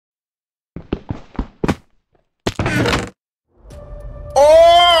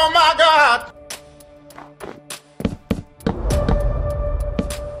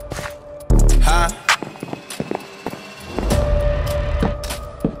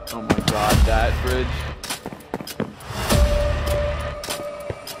bridge.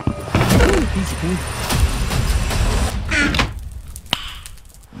 Easy, man.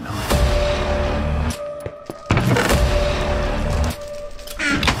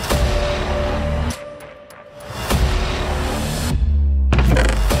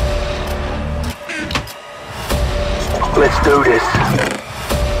 Let's do this.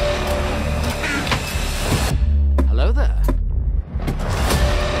 Hello there.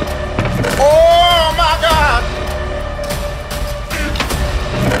 Oh my God!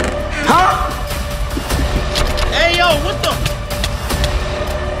 Huh? Hey yo, what the?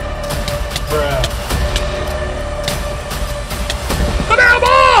 Bruh. Come here,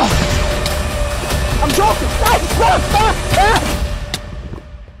 ball! I'm joking.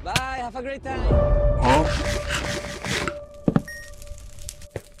 Bye, have a great time. Huh?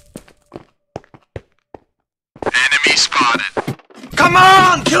 Enemy spotted. Come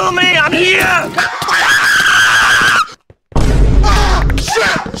on, kill me! I'm here!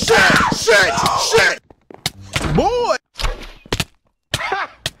 Shit! Boy!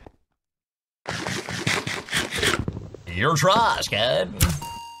 Your trash, kid.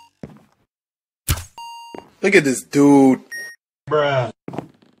 Look at this dude. Bruh.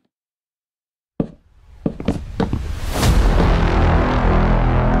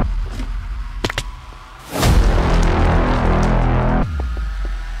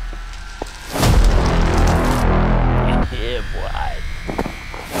 Yeah, boy.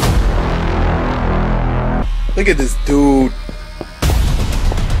 Look at this dude.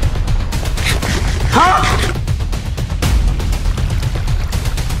 Huh?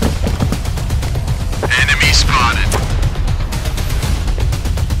 Enemy spotted.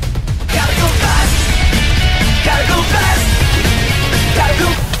 Gotta go fast! Gotta go fast! Gotta go!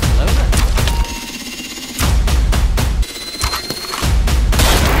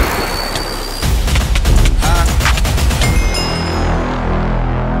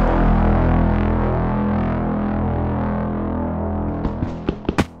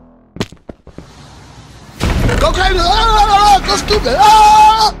 Go crazy! Go stupid!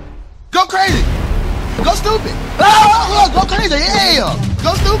 Go crazy! Go stupid! Go crazy! Yeah!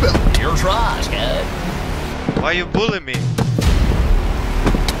 Go stupid! Your trash, kid. Why you bullying me?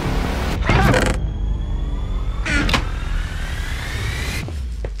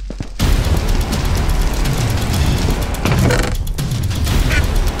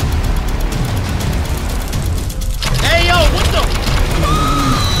 Hey yo, what the?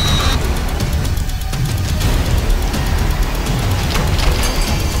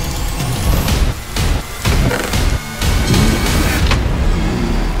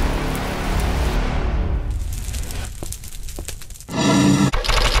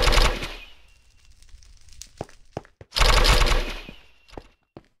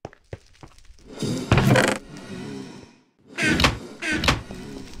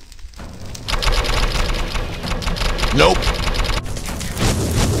 Nope.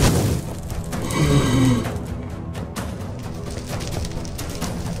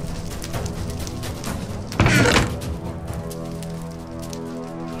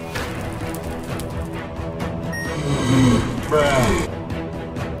 Bruh.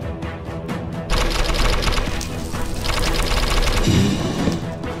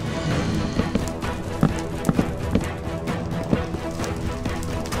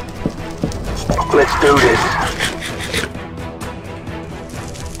 Let's do this.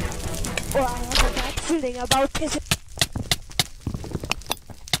 Oh, I have a bad feeling about this.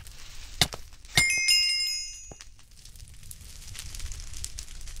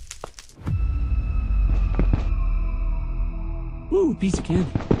 Ooh, piece of candy.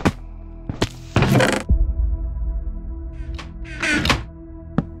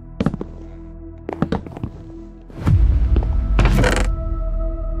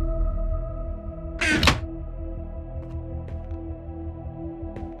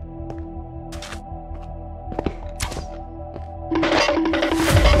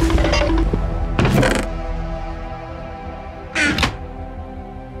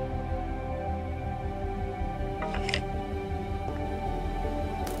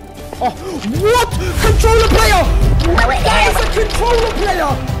 Oh, what? Controller player! That is a controller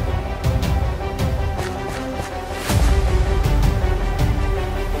player!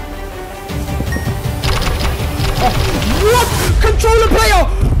 Oh, what? Controller player!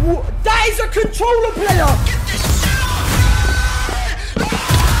 That is a controller player!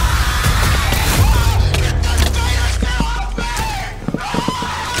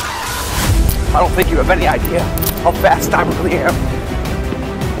 I don't think you have any idea how fast I really am.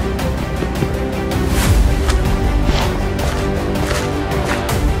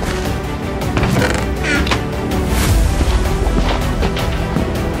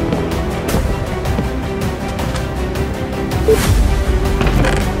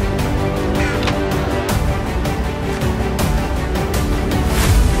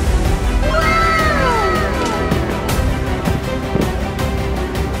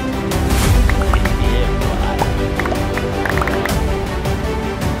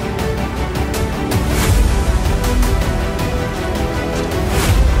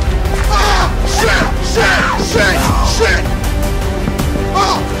 shit, shit!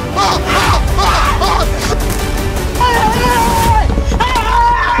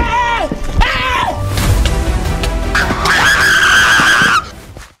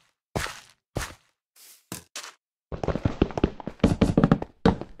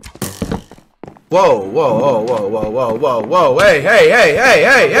 Whoa, whoa, whoa, whoa, whoa, whoa, whoa, whoa, hey, hey, hey, hey,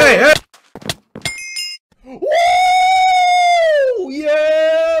 hey, hey, hey! Woo!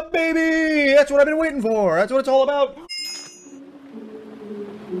 Yeah, baby! That's what I've been waiting for. That's what it's all about.